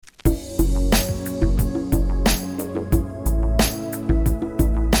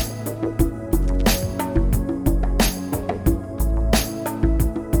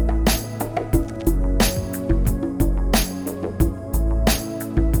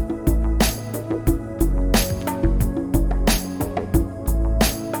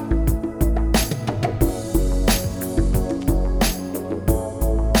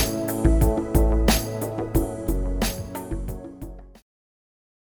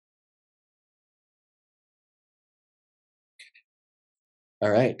All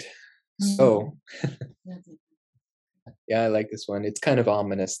right. So, yeah, I like this one. It's kind of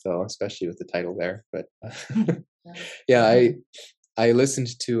ominous though, especially with the title there. But yeah, I listened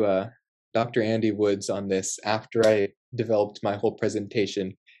to Dr. Andy Woods on this after I developed my whole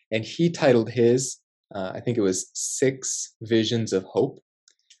presentation, and he titled his, I think it was Six Visions of Hope,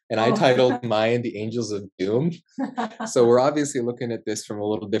 and I titled mine The Angels of Doom. So we're obviously looking at this from a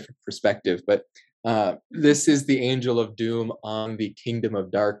little different perspective, but this is the angel of doom on the kingdom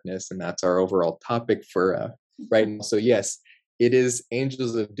of darkness, and that's our overall topic for right now. So yes, it is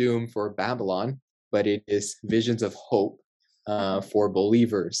angels of doom for Babylon, but it is visions of hope for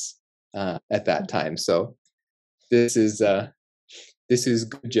believers at that time. So this is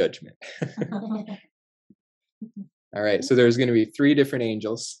good judgment. All right, so there's going to be three different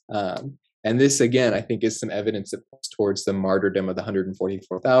angels. And this, again, I think is some evidence that points towards the martyrdom of the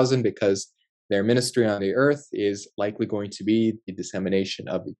 144,000, because their ministry on the earth is likely going to be the dissemination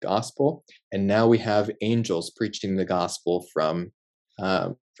of the gospel. And now we have angels preaching the gospel from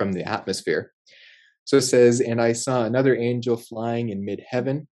the atmosphere. So it says, "And I saw another angel flying in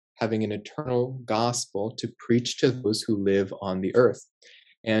mid-heaven, having an eternal gospel to preach to those who live on the earth,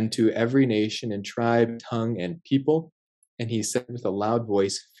 and to every nation and tribe, tongue, and people. And he said with a loud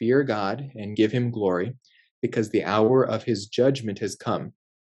voice, Fear God and give him glory, because the hour of his judgment has come.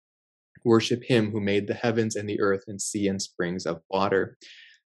 Worship him who made the heavens and the earth and sea and springs of water."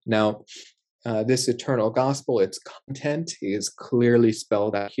 Now, this eternal gospel, its content is clearly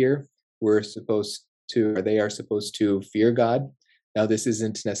spelled out here. They are supposed to fear God. Now, this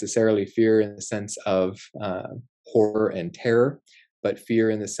isn't necessarily fear in the sense of horror and terror, but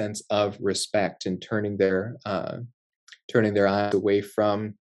fear in the sense of respect and turning their eyes away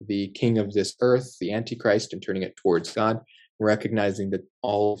from the king of this earth, the Antichrist, and turning it towards God, recognizing that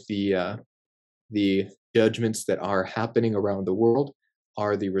all of the judgments that are happening around the world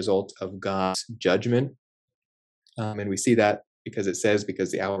are the result of God's judgment. And we see that because it says,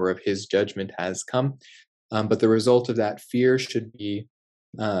 because the hour of his judgment has come. But the result of that fear should be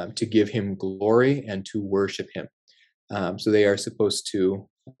to give him glory and to worship him. So they are supposed to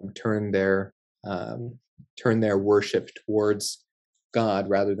turn their worship towards God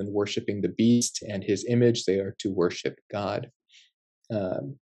rather than worshiping the beast and his image. They are to worship God.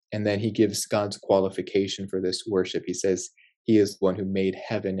 And then he gives God's qualification for this worship. He says he is the one who made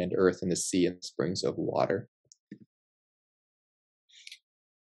heaven and earth and the sea and the springs of water.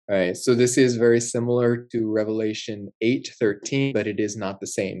 All right, so this is very similar to Revelation 8:13, but it is not the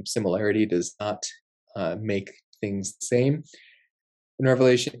same. Similarity does not make things the same. In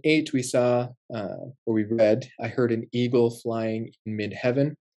Revelation 8, we saw, or we read, "I heard an eagle flying in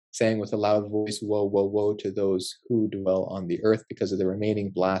mid-heaven, saying with a loud voice, Woe, woe, woe to those who dwell on the earth, because of the remaining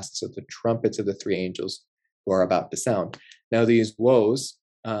blasts of the trumpets of the three angels who are about to sound." Now, these woes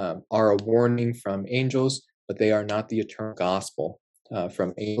are a warning from angels, but they are not the eternal gospel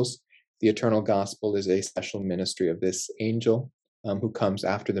from angels. The eternal gospel is a special ministry of this angel who comes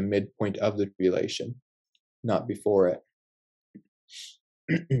after the midpoint of the tribulation, not before it.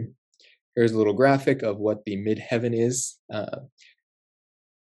 Here's a little graphic of what the mid-heaven is.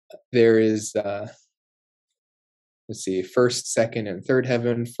 There is, let's see, first, second, and third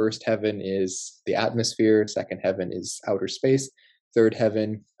heaven. First heaven is the atmosphere. Second heaven is outer space. Third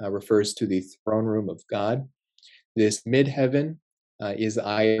heaven refers to the throne room of God. This mid-heaven is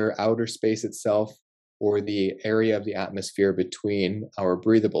either outer space itself or the area of the atmosphere between our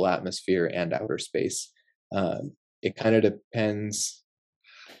breathable atmosphere and outer space. It kind of depends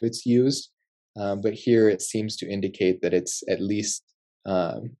how it's used, but here it seems to indicate that it's at least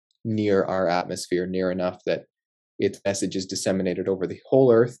near our atmosphere, near enough that its message is disseminated over the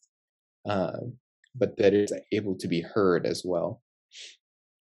whole earth, but that it's able to be heard as well.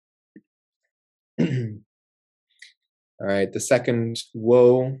 All right, the second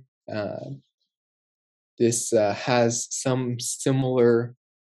woe, this has some similar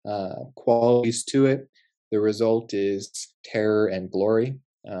qualities to it. The result is terror and glory.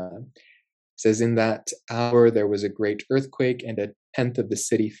 It says, "In that hour there was a great earthquake, and a tenth of the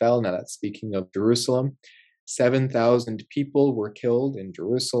city fell." Now that's speaking of Jerusalem. 7,000 people were killed in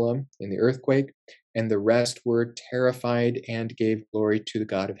Jerusalem in the earthquake, and the rest were terrified and gave glory to the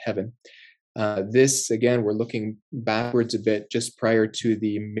God of heaven. This, again, we're looking backwards a bit, just prior to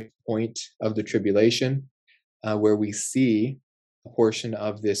the midpoint of the tribulation, where we see a portion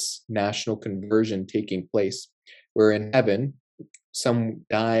of this national conversion taking place, where in heaven, some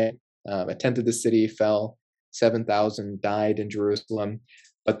died, a tenth of the city fell, 7,000 died in Jerusalem,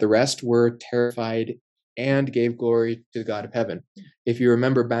 but the rest were terrified and gave glory to the God of heaven. If you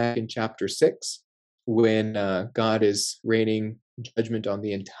remember back in chapter 6, when God is raining judgment on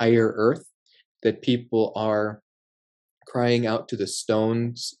the entire earth, that people are crying out to the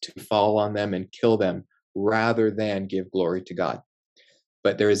stones to fall on them and kill them rather than give glory to God.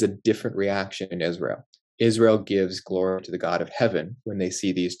 But there is a different reaction in Israel. Israel gives glory to the God of heaven when they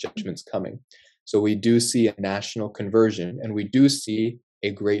see these judgments coming. So we do see a national conversion, and we do see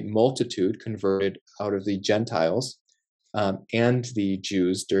a great multitude converted out of the Gentiles and the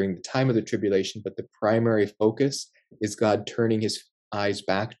Jews during the time of the tribulation. But the primary focus is God turning his eyes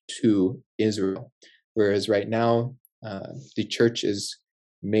back to Israel. Whereas right now, the church is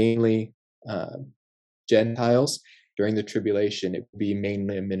mainly Gentiles. During the tribulation, it will be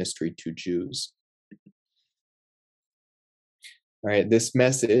mainly a ministry to Jews. All right, this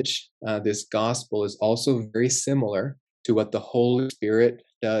message, this gospel is also very similar to what the Holy Spirit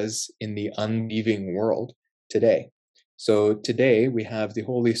does in the unbelieving world today. So today we have the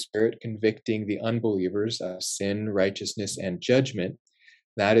Holy Spirit convicting the unbelievers of sin, righteousness, and judgment.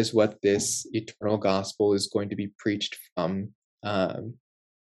 That is what this eternal gospel is going to be preached from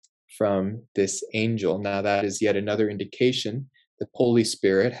this angel. Now that is yet another indication that the Holy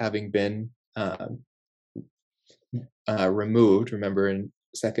Spirit, having been removed, remember in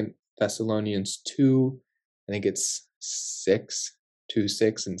 2 Thessalonians 2, I think it's 2,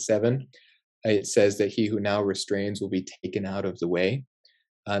 6, and 7, it says that he who now restrains will be taken out of the way.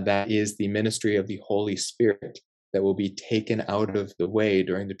 That is the ministry of the Holy Spirit that will be taken out of the way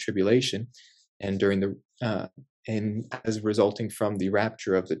during the tribulation and during the and as resulting from the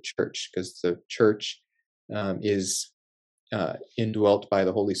rapture of the church, because the church is indwelt by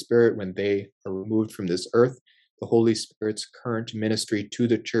the Holy Spirit when they are removed from this earth. The Holy Spirit's current ministry to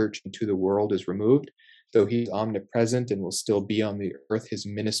the church and to the world is removed. Though he's omnipresent and will still be on the earth, his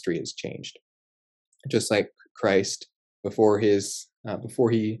ministry has changed. Just like Christ before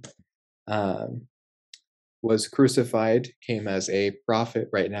he was crucified, came as a prophet.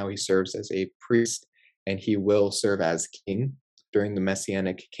 Right now he serves as a priest, and he will serve as king during the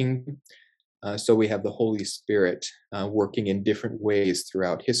Messianic kingdom. So we have the Holy Spirit working in different ways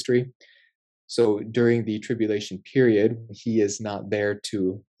throughout history. So during the tribulation period, he is not there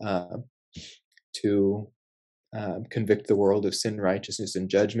to convict the world of sin, righteousness, and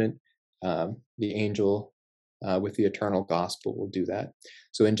judgment. The angel with the eternal gospel will do that.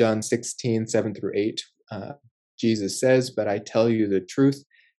 So in John 16, 7 through 8, Jesus says, "But I tell you the truth,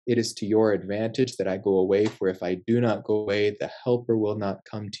 it is to your advantage that I go away, for if I do not go away, the Helper will not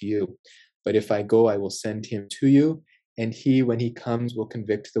come to you. But if I go, I will send him to you, and he, when he comes, will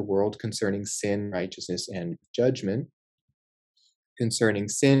convict the world concerning sin, righteousness, and judgment. Concerning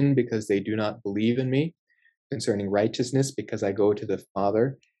sin, because they do not believe in me. Concerning righteousness, because I go to the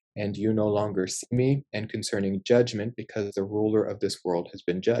Father, and you no longer see me. And concerning judgment, because the ruler of this world has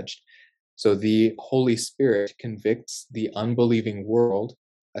been judged." So the Holy Spirit convicts the unbelieving world,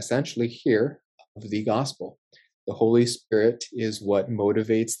 essentially here, of the gospel. The Holy Spirit is what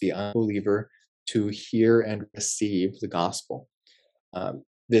motivates the unbeliever to hear and receive the gospel.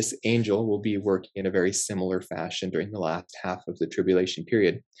 This angel will be working in a very similar fashion during the last half of the tribulation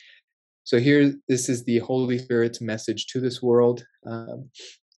period. So here, this is the Holy Spirit's message to this world.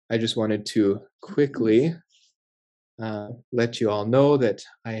 I just wanted to quickly let you all know that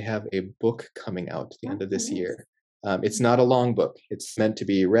I have a book coming out at the end of this year. It's not a long book. It's meant to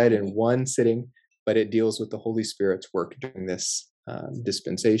be read in one sitting, but it deals with the Holy Spirit's work during this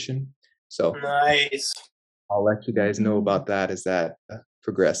dispensation. So Nice. I'll let you guys know about that as that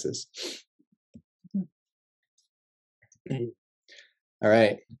progresses. All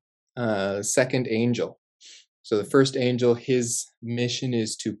right. Second angel. So the first angel, his mission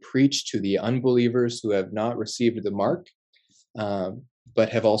is to preach to the unbelievers who have not received the mark, but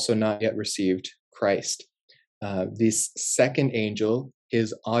have also not yet received Christ. This second angel,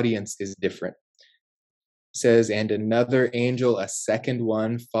 his audience is different. It says, "And another angel, a second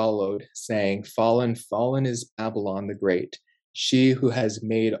one, followed, saying, 'Fallen, fallen is Babylon the Great, she who has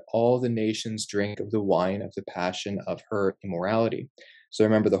made all the nations drink of the wine of the passion of her immorality.'" So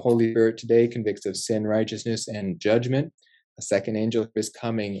remember, the Holy Spirit today convicts of sin, righteousness, and judgment. A second angel is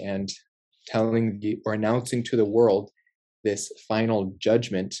coming and announcing to the world this final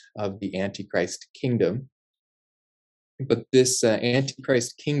judgment of the Antichrist kingdom. But this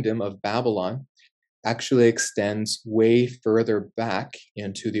Antichrist kingdom of Babylon actually extends way further back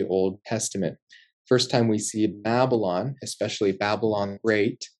into the Old Testament. First time we see Babylon, especially Babylon the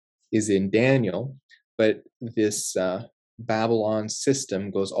Great, is in Daniel, but this Babylon system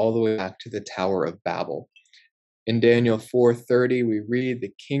goes all the way back to the Tower of Babel. In Daniel 4:30, we read,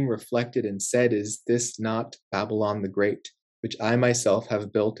 "The king reflected and said, 'Is this not Babylon the Great, which I myself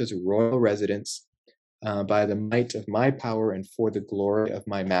have built as a royal residence by the might of my power and for the glory of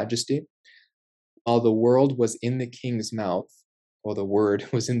my majesty. While the world was in the king's mouth, while the word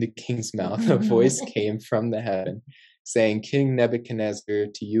was in the king's mouth, a voice came from the heaven, saying, King Nebuchadnezzar,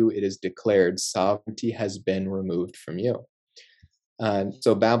 to you it is declared, sovereignty has been removed from you.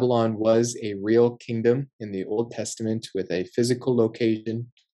 So Babylon was a real kingdom in the Old Testament with a physical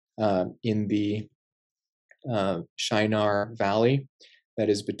location in the Shinar Valley, that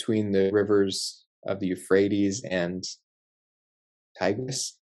is between the rivers of the Euphrates and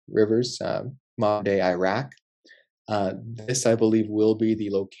Tigris rivers, modern day Iraq. This, I believe, will be the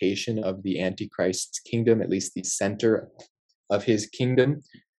location of the Antichrist's kingdom, at least the center of his kingdom.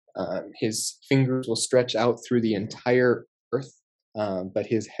 His fingers will stretch out through the entire earth, but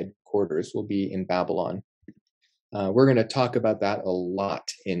his headquarters will be in Babylon. We're going to talk about that a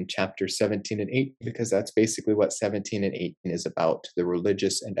lot in chapter 17 and 18, because that's basically what 17 and 18 is about, the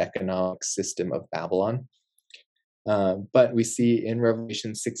religious and economic system of Babylon. But we see in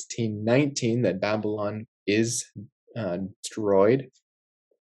Revelation 16:19 that Babylon is destroyed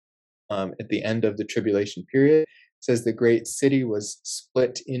at the end of the tribulation period. It says the great city was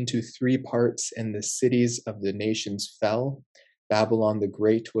split into 3 parts, and the cities of the nations fell. Babylon the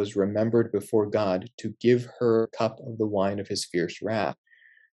Great was remembered before God to give her cup of the wine of his fierce wrath.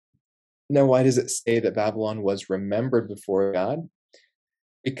 Now, why does it say that Babylon was remembered before God?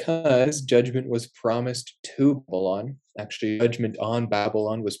 Because judgment was promised to Babylon. Actually, judgment on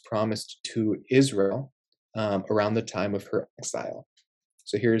Babylon was promised to Israel around the time of her exile.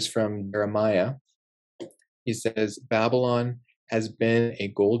 So here's from Jeremiah. He says, Babylon has been a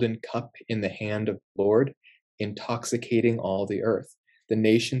golden cup in the hand of the Lord, intoxicating all the earth. The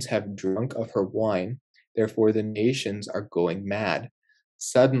nations have drunk of her wine, therefore the nations are going mad.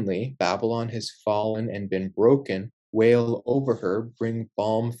 Suddenly Babylon has fallen and been broken. Wail over her, bring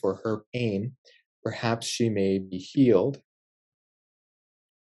balm for her pain. Perhaps she may be healed.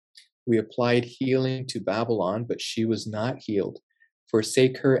 We applied healing to Babylon, but she was not healed.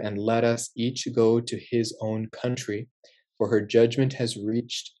 Forsake her and let us each go to his own country, for her judgment has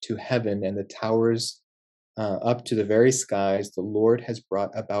reached to heaven and the towers up to the very skies. The Lord has brought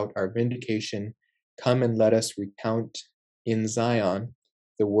about our vindication. Come and let us recount in Zion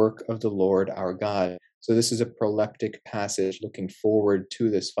the work of the Lord our God. So this is a proleptic passage looking forward to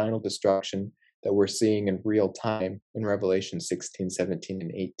this final destruction that we're seeing in real time in Revelation 16, 17,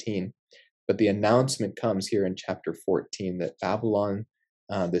 and 18. But the announcement comes here in chapter 14 that Babylon,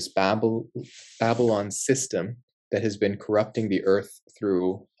 this Babylon system that has been corrupting the earth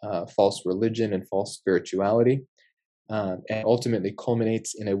through false religion and false spirituality, and ultimately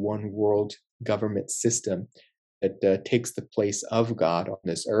culminates in a one world government system that takes the place of God on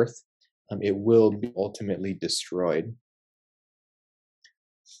this earth. It will be ultimately destroyed.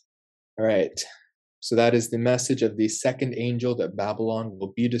 All right, so that is the message of the second angel, that Babylon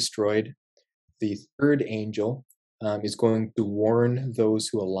will be destroyed. The third angel is going to warn those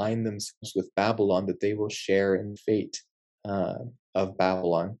who align themselves with Babylon that they will share in the fate of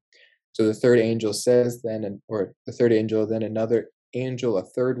Babylon. So the third angel says then, or the third angel, then another angel, a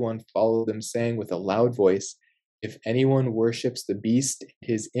third one, followed them, saying with a loud voice, if anyone worships the beast,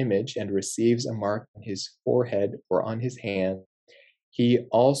 his image, and receives a mark on his forehead or on his hand, he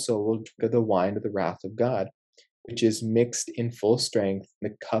also will drink of the wine of the wrath of God, which is mixed in full strength in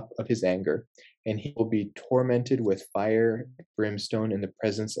the cup of his anger, and he will be tormented with fire and brimstone in the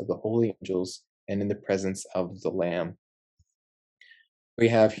presence of the holy angels and in the presence of the Lamb. We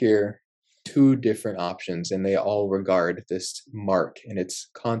have here 2 different options, and they all regard this mark and its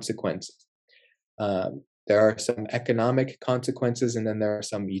consequences. There are some economic consequences, and then there are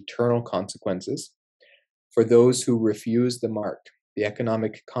some eternal consequences. For those who refuse the mark, the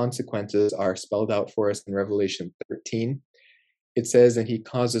economic consequences are spelled out for us in Revelation 13. It says, and he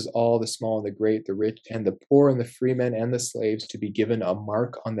causes all, the small and the great, the rich and the poor, and the freemen and the slaves, to be given a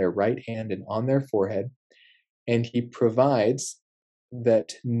mark on their right hand and on their forehead. And he provides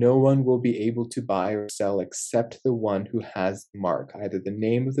that no one will be able to buy or sell except the one who has the mark, either the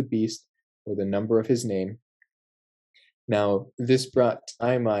name of the beast or the number of his name. Now, this brought to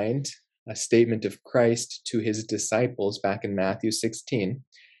my mind a statement of Christ to his disciples back in Matthew 16,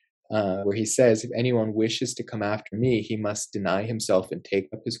 where he says, if anyone wishes to come after me, he must deny himself and take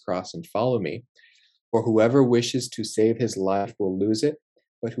up his cross and follow me. For whoever wishes to save his life will lose it,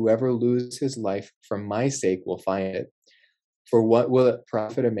 but whoever loses his life for my sake will find it. For what will it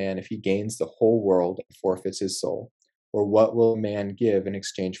profit a man if he gains the whole world and forfeits his soul? Or what will a man give in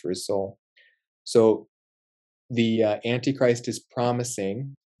exchange for his soul? So the Antichrist is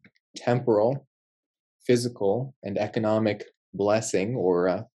promising temporal, physical, and economic blessing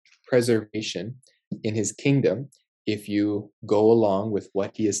or preservation in his kingdom if you go along with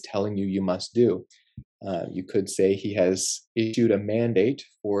what he is telling you you must do. You could say he has issued a mandate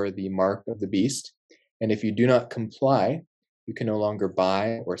for the mark of the beast, and if you do not comply, you can no longer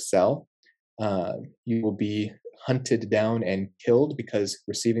buy or sell. You will be hunted down and killed, because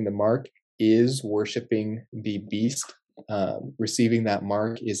receiving the mark is worshiping the beast. Receiving that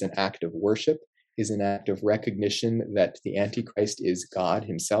mark is an act of worship, is an act of recognition that the Antichrist is God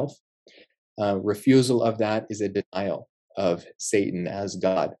himself. Refusal of that is a denial of Satan as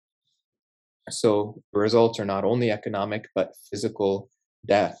God. So the results are not only economic, but physical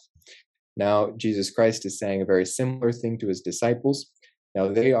death. Now, Jesus Christ is saying a very similar thing to his disciples. Now,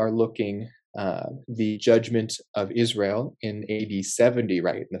 they are looking the judgment of Israel in AD 70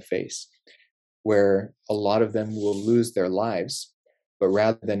 right in the face, where a lot of them will lose their lives. But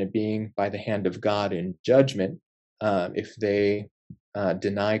rather than it being by the hand of God in judgment, if they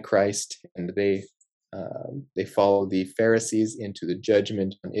deny Christ and they follow the Pharisees into the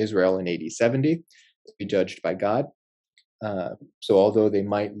judgment on Israel in AD 70, to be judged by God. So although they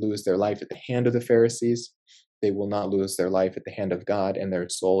might lose their life at the hand of the Pharisees, they will not lose their life at the hand of God, and their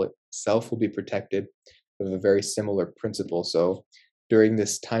soul itself will be protected with a very similar principle. So during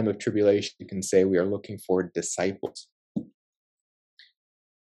this time of tribulation, you can say we are looking for disciples.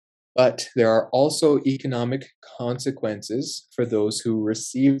 But there are also economic consequences for those who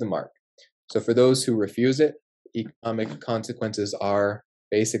receive the mark. So for those who refuse it, economic consequences are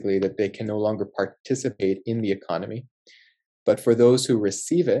basically that they can no longer participate in the economy. But for those who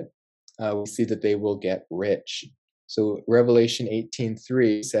receive it, we see that they will get rich. So Revelation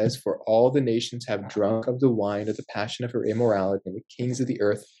 18:3 says, "For all the nations have drunk of the wine of the passion of her immorality, and the kings of the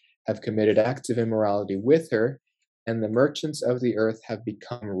earth have committed acts of immorality with her, and the merchants of the earth have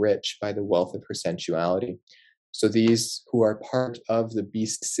become rich by the wealth of her sensuality." So these who are part of the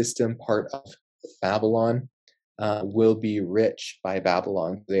beast system, part of Babylon, will be rich by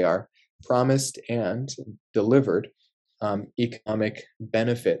Babylon. They are promised and delivered economic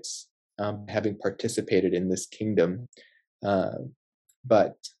benefits, having participated in this kingdom.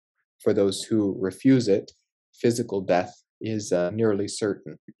 But for those who refuse it, physical death is nearly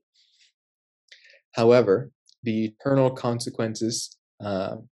certain. However, the eternal consequences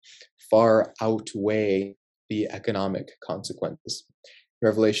far outweigh the economic consequences.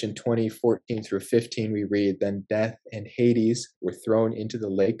 Revelation 20:14 through 15, we read, "Then death and Hades were thrown into the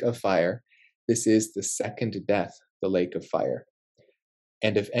lake of fire. This is the second death, the lake of fire.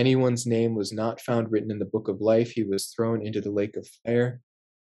 And if anyone's name was not found written in the book of life, he was thrown into the lake of fire."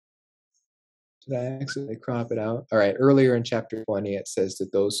 Did I accidentally crop it out? All right, earlier in chapter 20, it says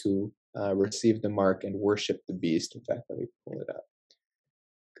that those who receive the mark and worship the beast. In fact, let me pull it up,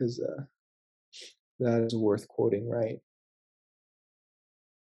 because that is worth quoting, right?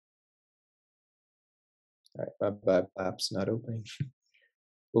 All right, my app's not opening.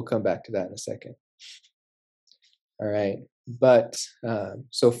 We'll come back to that in a second. All right, but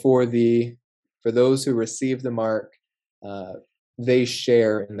so for those who receive the mark, they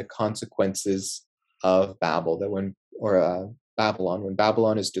share in the consequences of Babel. Babylon, when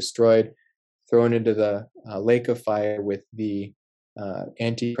Babylon is destroyed, thrown into the lake of fire with the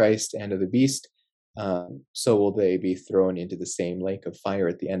Antichrist and of the beast, so will they be thrown into the same lake of fire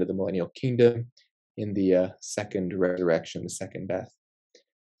at the end of the millennial kingdom in the second resurrection, the second death.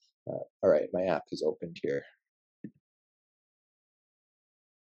 All right, my app is opened here.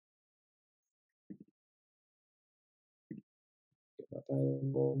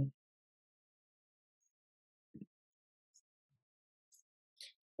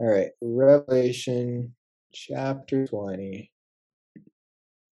 All right, Revelation chapter 20.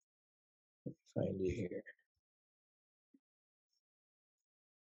 Let me find you here.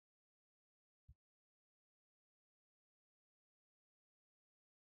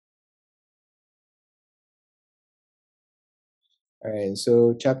 All right,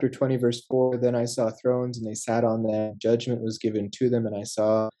 so chapter 20, verse 4, "Then I saw thrones, and they sat on them. Judgment was given to them, and I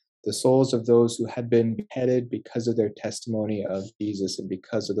saw the souls of those who had been beheaded because of their testimony of Jesus and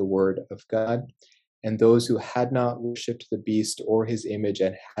because of the word of God, and those who had not worshipped the beast or his image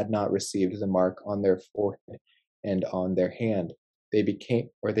and had not received the mark on their forehead and on their hand. They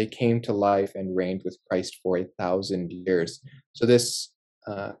came to life and reigned with Christ for 1,000 years." So this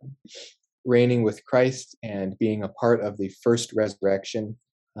reigning with Christ and being a part of the first resurrection,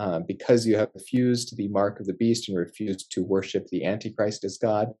 because you have refused the mark of the beast and refused to worship the Antichrist as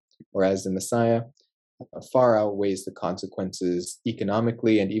God or as the Messiah, far outweighs the consequences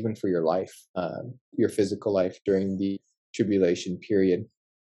economically and even for your life, your physical life during the tribulation period.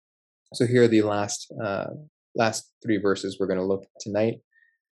 So here are the last three verses we're going to look at tonight.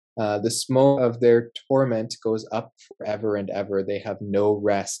 The smoke of their torment goes up forever and ever. They have no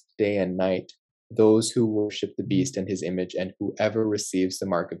rest day and night. Those who worship the beast and his image, and whoever receives the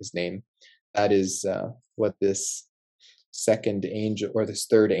mark of his name. That is what this second angel or this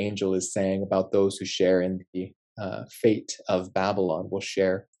third angel is saying about those who share in the fate of Babylon, will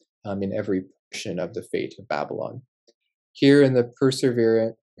share in every portion of the fate of Babylon. Here is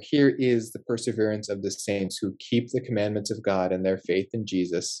the perseverance of the saints who keep the commandments of God and their faith in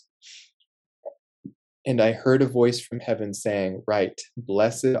Jesus. And I heard a voice from heaven saying, "Write,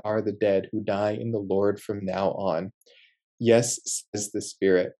 blessed are the dead who die in the Lord from now on. Yes, says the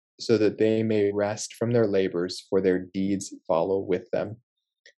Spirit, so that they may rest from their labors, for their deeds follow with them."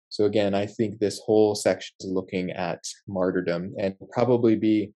 So again, I think this whole section is looking at martyrdom, and probably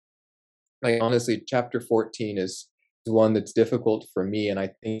be, like, honestly, chapter 14 is one that's difficult for me, and I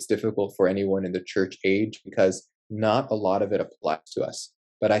think it's difficult for anyone in the church age because not a lot of it applies to us.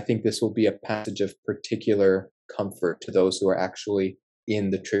 But I think this will be a passage of particular comfort to those who are actually in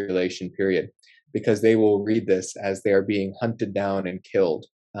the tribulation period, because they will read this as they are being hunted down and killed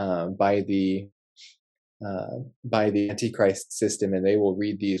by the Antichrist system, and they will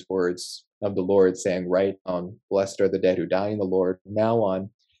read these words of the Lord saying, "Write on, blessed are the dead who die in the Lord from now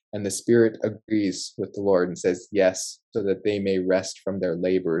on." And the Spirit agrees with the Lord and says, "Yes, so that they may rest from their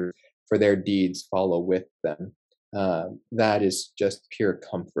labor, for their deeds follow with them." That is just pure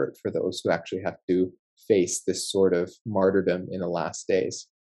comfort for those who actually have to face this sort of martyrdom in the last days.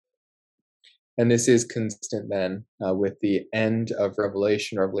 And this is consistent then with the end of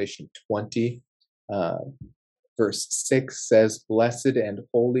Revelation 20. Verse 6 says, "Blessed and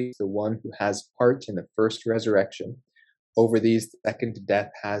holy is the one who has part in the first resurrection. Over these the second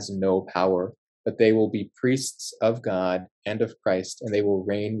death has no power, but they will be priests of God and of Christ, and they will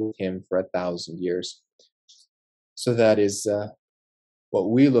reign with him for 1,000 years." So that is what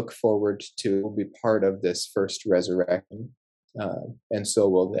we look forward to, will be part of this first resurrection, and so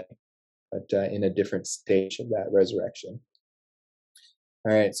will they, but in a different stage of that resurrection.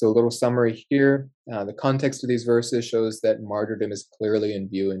 All right, so a little summary here. The context of these verses shows that martyrdom is clearly in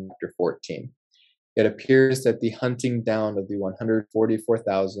view in chapter 14. It appears that the hunting down of the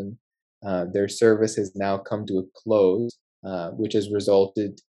 144,000, their service has now come to a close, which has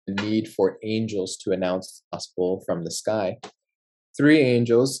resulted in the need for angels to announce the gospel from the sky. 3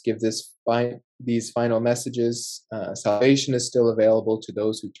 angels give these final messages. Salvation is still available to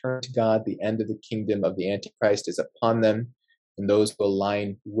those who turn to God. The end of the kingdom of the Antichrist is upon them, and those who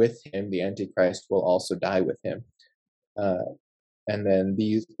align with him, the Antichrist, will also die with him. And then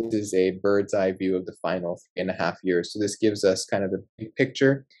this is a bird's eye view of the final 3.5 years. So this gives us kind of the big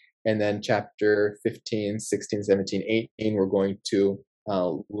picture. And then chapter 15, 16, 17, 18, we're going to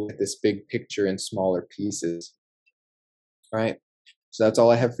look at this big picture in smaller pieces. All right. So that's all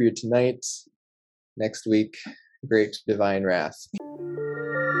I have for you tonight. Next week, great divine wrath.